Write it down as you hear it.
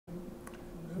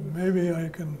maybe I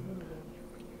can,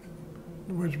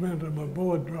 which meant that my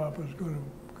bullet drop was going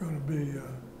to be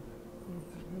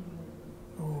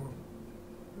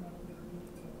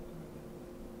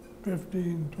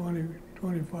 15, 20,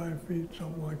 25 feet,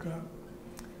 something like that,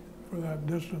 for that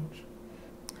distance.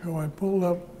 So I pulled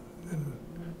up and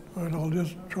thought I'll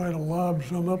just try to lob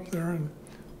some up there and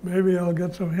maybe I'll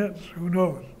get some hits, who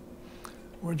knows?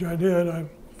 Which I did. I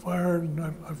fired, and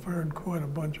I fired quite a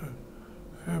bunch of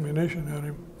ammunition at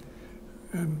him.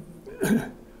 And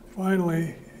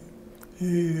finally,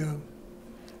 he,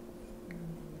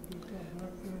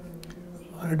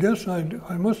 I guess I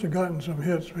must have gotten some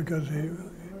hits because he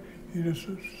just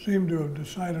seemed to have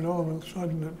decided all of a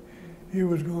sudden that he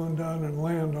was going down and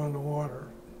land on the water.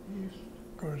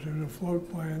 Of course, it was a float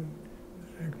plane.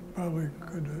 He probably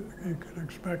could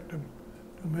expect him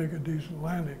to make a decent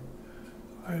landing.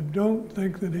 I don't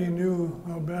think that he knew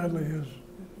how badly his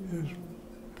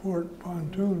port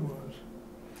pontoon was.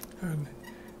 And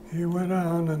he went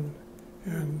on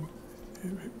and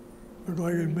it looked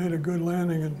like he made a good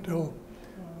landing until he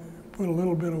put a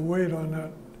little bit of weight on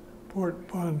that port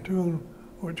pontoon,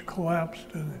 which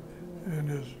collapsed and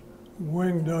his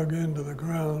wing dug into the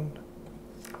ground,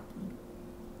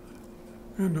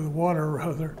 into the water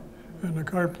rather, and the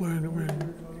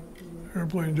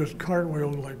airplane just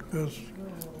cartwheeled like this,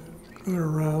 clear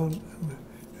around,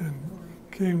 and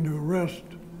came to rest,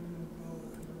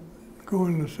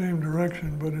 going in the same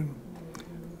direction, but in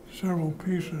several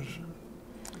pieces.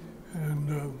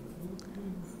 And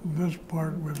this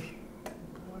part was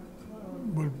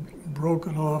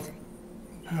broken off.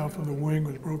 Half of the wing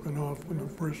was broken off when it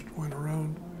first went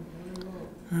around.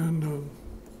 And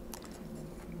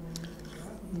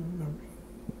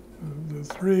the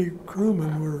three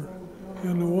crewmen were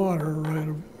in the water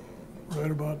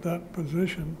right about that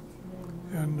position.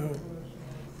 And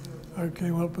I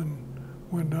came up and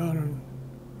went down and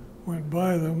went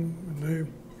by them, and they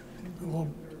all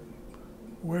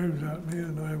waved at me,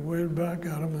 and I waved back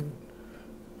at them and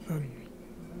said,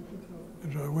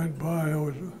 as I went by, I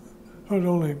was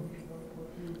only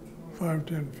 5,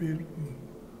 10 feet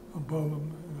above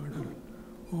them, and I could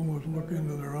almost look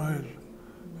into their eyes.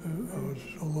 I was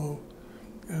so low.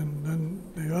 And then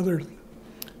the other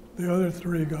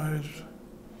three guys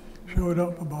showed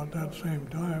up about that same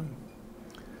time.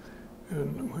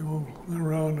 And we went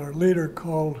around. Our leader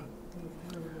called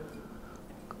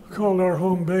our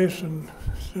home base and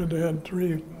said they had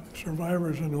 3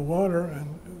 survivors in the water,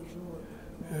 and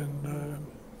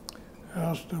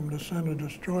asked them to send a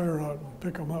destroyer out and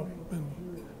pick them up. And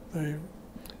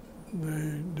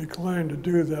they declined to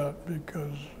do that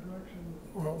because,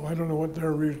 well, I don't know what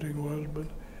their reasoning was, but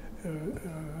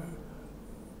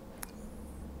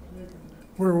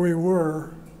where we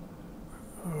were,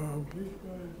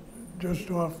 just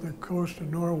off the coast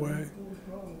of Norway,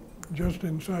 just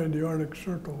inside the Arctic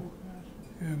Circle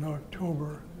in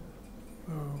October,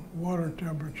 water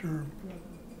temperature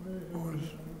was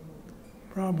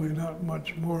probably not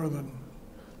much more than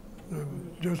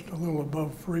just a little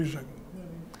above freezing.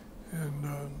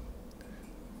 And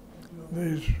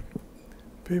these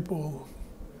people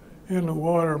in the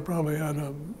water probably had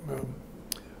a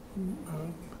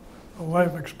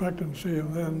life expectancy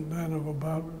of then of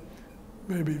about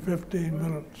maybe 15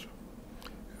 minutes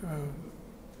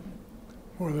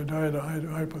before they died of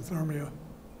hypothermia.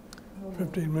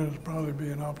 15 minutes probably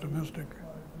being optimistic.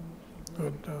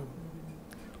 But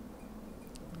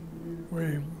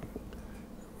we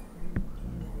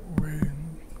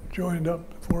joined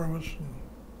up, the 4 of us, and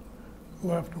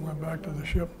left and went back to the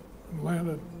ship and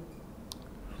landed.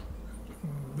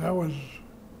 And that was,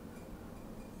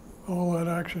 all that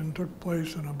action took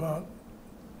place in about,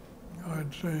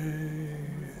 I'd say,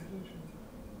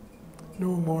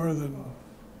 no more than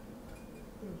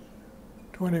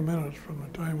 20 minutes from the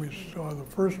time we saw the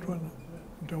first one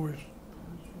until we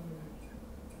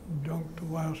dunked the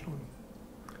last one.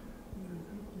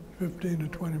 15 to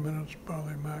 20 minutes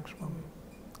probably maximum.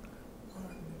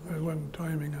 I wasn't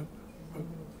timing it, but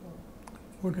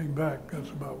looking back,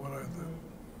 that's about what I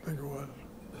think it was.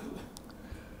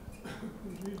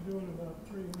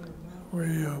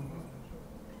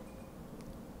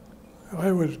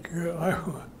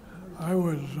 I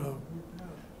was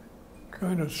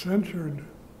kind of censored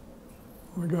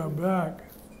when we got back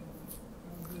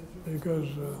because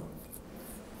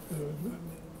the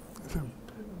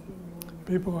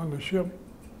people on the ship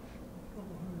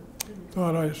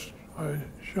thought I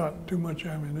shot too much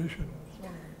ammunition,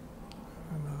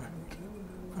 and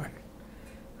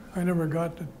I never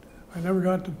got to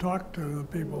talk to the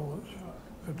people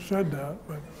that said that,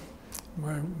 but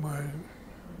my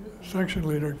section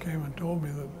leader came and told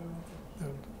me that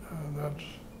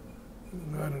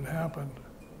that had happened.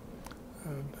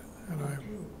 And I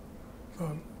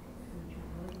thought,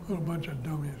 what a bunch of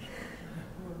dummies.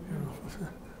 You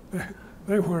know,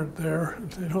 they weren't there.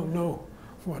 They don't know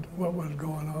what was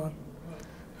going on.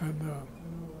 And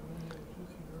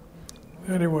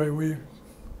anyway,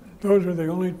 those are the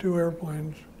only two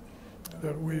airplanes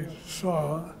that we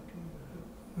saw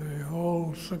the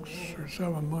whole 6 or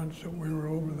 7 months that we were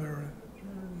over there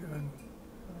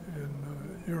in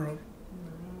Europe.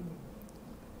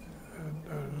 And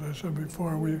as I said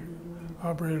before, we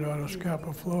operated out of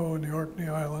Scapa Flow in the Orkney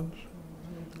Islands,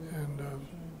 and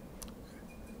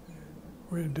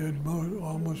we did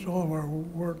almost all of our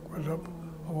work was up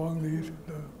along the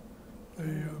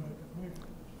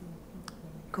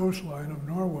coastline of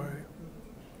Norway,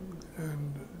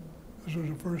 and this was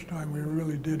the first time we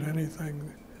really did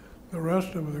anything. The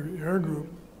rest of the air group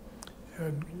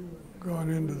had gone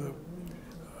into the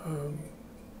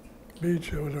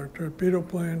beach. It was our torpedo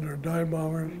planes, our dive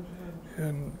bombers,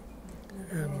 and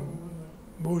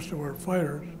most of our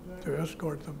fighters to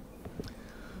escort them,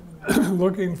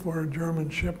 looking for German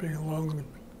shipping along the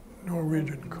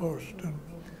Norwegian coast. And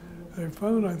they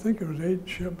found, I think it was 8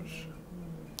 ships,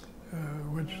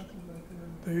 which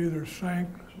they either sank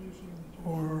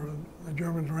or the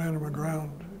Germans ran them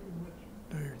aground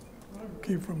to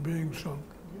keep from being sunk.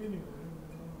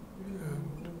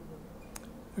 And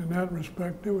in that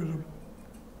respect, it was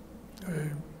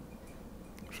a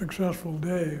successful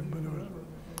day, but it was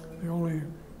the only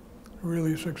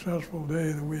really successful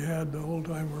day that we had the whole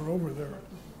time we were over there.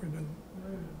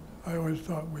 I always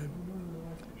thought we'd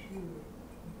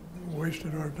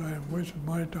wasted our time, wasted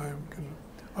my time, because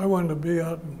I wanted to be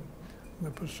out in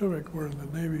the Pacific where the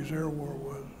Navy's Air War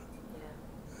was.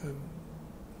 Yeah. And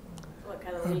what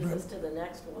kind of leads us to the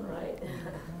next one, right?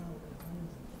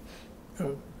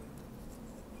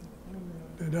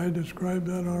 Did I describe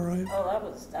that all right? Oh,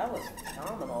 that was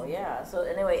phenomenal, yeah. So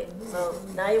anyway, so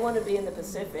now you want to be in the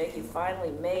Pacific, you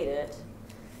finally made it,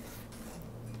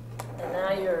 and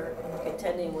now you're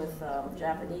contending with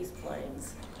Japanese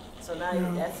planes. So now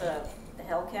that's a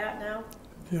Hellcat now?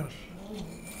 Yes.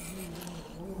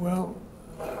 Well,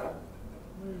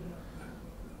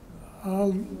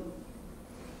 I'll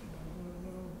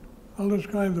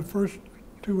describe the first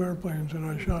 2 airplanes that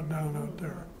I shot down out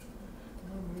there.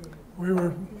 We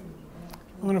were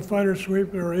on a fighter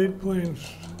sweep. There were 8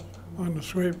 planes on the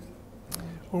sweep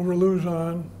over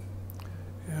Luzon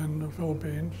in the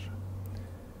Philippines,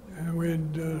 and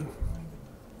we'd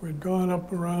gone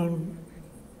up around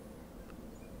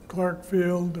Clark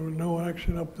Field. There was no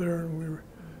action up there, and we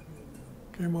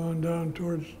came on down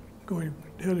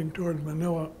heading towards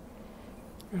Manila,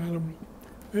 and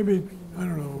maybe, I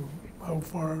don't know how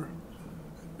far,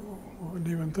 I wasn't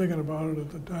even thinking about it at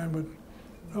the time, but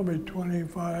probably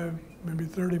 25, maybe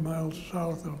 30 miles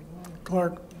south of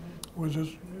Clark was this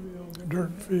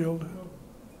dirt field.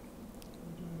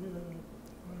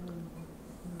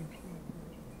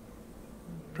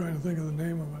 Trying to think of the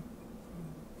name of it.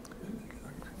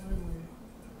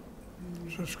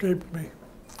 It's escaped me.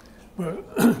 But,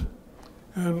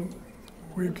 and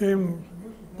we came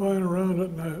flying around it,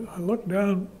 and I looked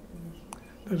down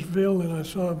this field and I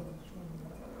saw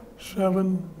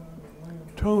 7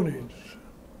 Tonys.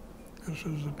 This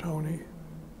is the Tony.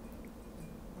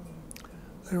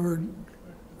 They were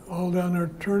all down there,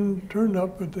 turned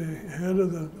up at the head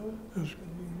of this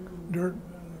dirt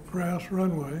grass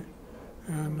runway,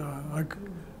 and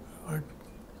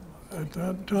at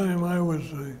that time I was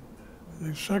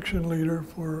the section leader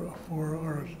for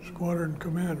our squadron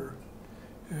commander,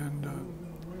 and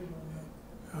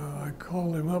I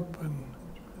called him up and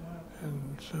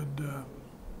said,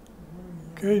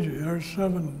 KG, there's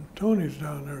 7 Tonys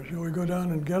down there. Shall we go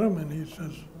down and get them? And he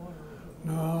says,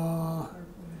 no.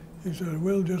 He said,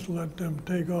 we'll just let them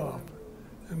take off,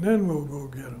 and then we'll go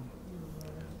get them.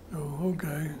 So,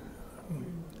 okay.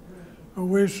 And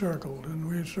we circled, and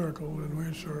we circled, and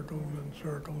we circled, and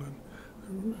circled,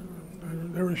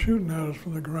 and they were shooting at us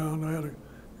from the ground. I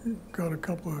got a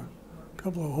couple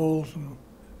of holes in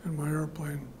my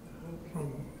airplane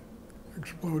from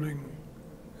exploding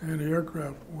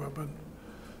anti-aircraft weapon.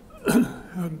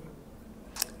 And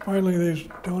finally, these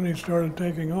Tonys started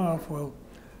taking off. Well,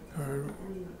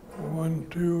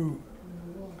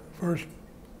 first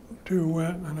 2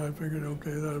 went, and I figured,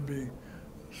 okay, that'd be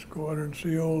Squadron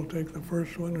CO will take the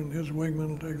first one, and his wingman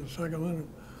will take the second one, and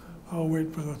I'll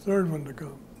wait for the 3rd one to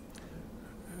come.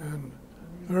 And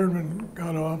 3rd one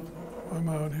got off. I'm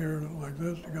out here like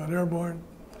this. He got airborne.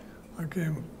 I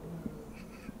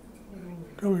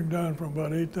coming down from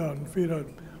about 8,000 feet. I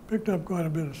picked up quite a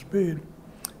bit of speed,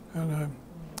 and I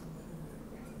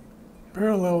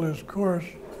paralleled his course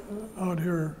out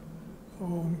here,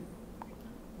 a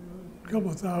couple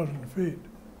of thousand feet.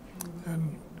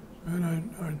 And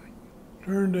I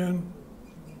turned in,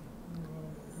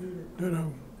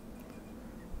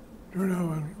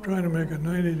 trying to make a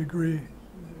 90-degree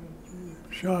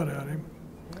shot at him.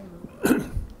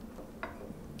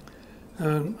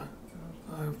 And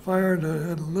I fired, I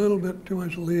had a little bit too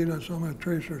much lead. I saw my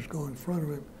tracers go in front of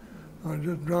him. I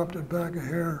just dropped it back a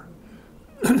hair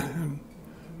and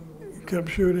kept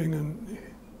shooting, and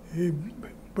he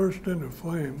burst into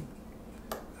flame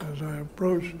as I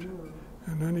approached.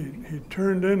 And then he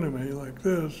turned into me like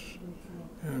this,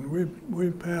 and we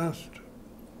passed,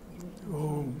 I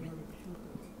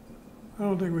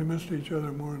don't think we missed each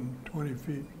other more than 20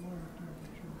 feet.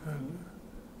 And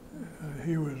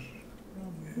he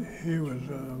was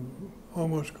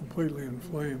almost completely in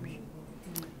flames,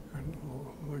 and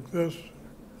like this.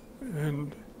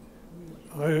 And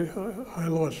I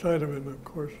lost sight of him, of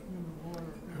course.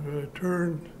 And I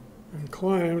turned and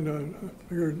climbed. I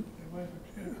figured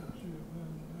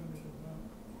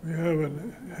we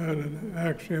haven't had an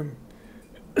axiom.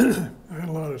 I had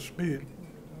a lot of speed.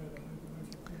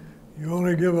 You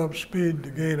only give up speed to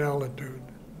gain altitude,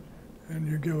 and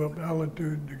you give up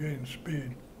altitude to gain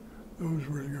speed. Those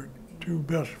were your two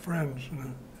best friends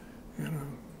in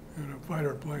a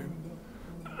fighter plane.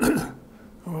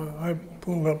 I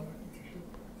pulled up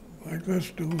like this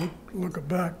to look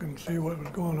back and see what was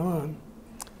going on,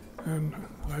 and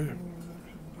I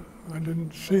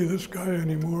didn't see this guy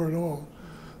anymore at all.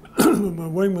 My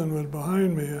wingman was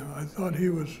behind me. I thought he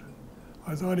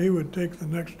would take the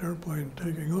next airplane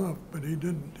taking off, but he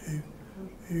didn't.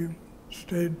 He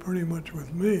stayed pretty much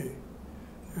with me,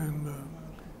 and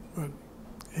but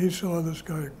he saw this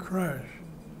guy crash,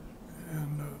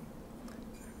 and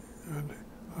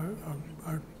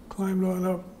I climbed on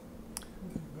up,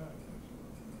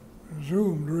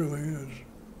 zoomed really,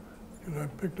 because I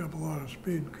picked up a lot of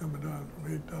speed coming down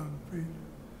from 8,000 feet,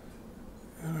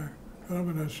 and I got up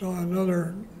and I saw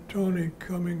another Tony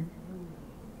coming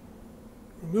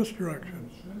from this direction,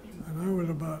 and I was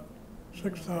about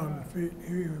 6,000 feet,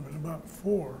 he was about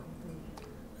 4,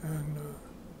 and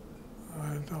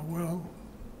I thought, well,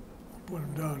 I'll put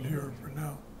him down here for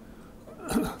now.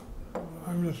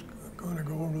 I'm just going to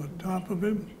go over the top of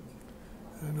him,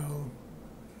 and I'll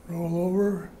roll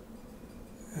over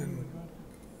and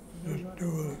just do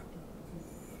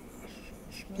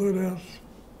a split S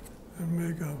and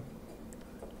make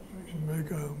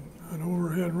an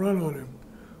overhead run on him.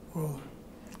 Well,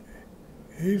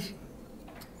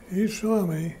 he saw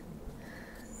me,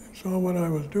 saw what I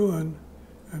was doing,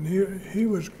 and he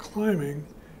was climbing,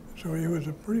 so he was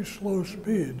a pretty slow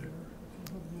speed.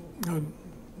 And,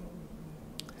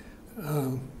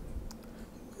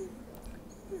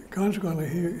 consequently,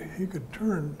 he could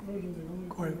turn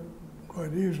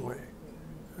quite easily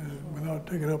without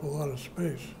taking up a lot of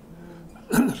space.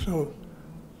 So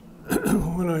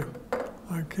when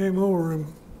I came over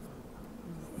him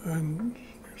and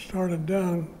started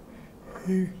down,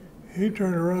 he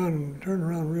turned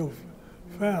around real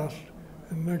fast,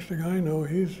 and next thing I know,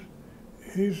 he's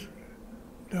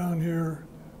down here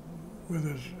with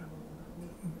his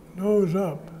nose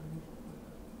up,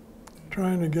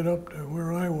 trying to get up to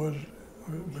where I was,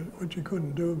 which he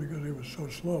couldn't do because he was so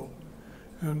slow.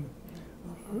 And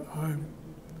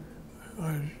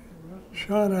I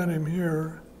shot at him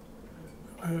here.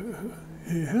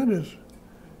 He had his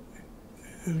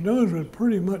nose was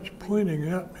pretty much pointing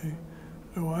at me,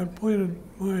 so I pointed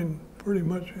mine pretty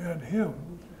much at him.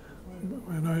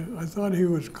 And I thought he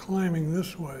was climbing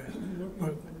this way,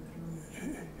 but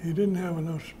he didn't have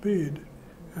enough speed,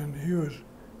 and he was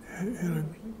in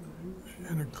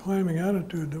a climbing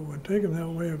attitude that would take him that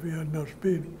way if he had enough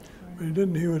speed. But he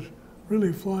didn't. He was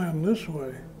really flying this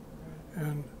way,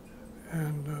 and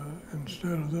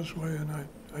instead of this way, and I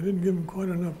didn't give him quite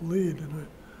enough lead, and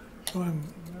I saw him.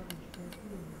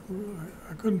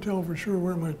 I couldn't tell for sure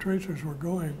where my tracers were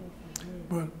going,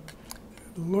 but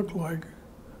it looked like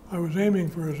I was aiming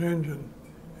for his engine,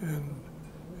 and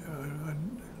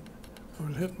I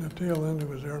was hitting the tail end of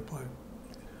his airplane.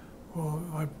 Well,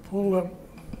 I pulled up,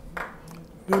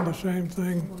 did the same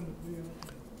thing,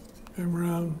 came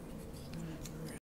around,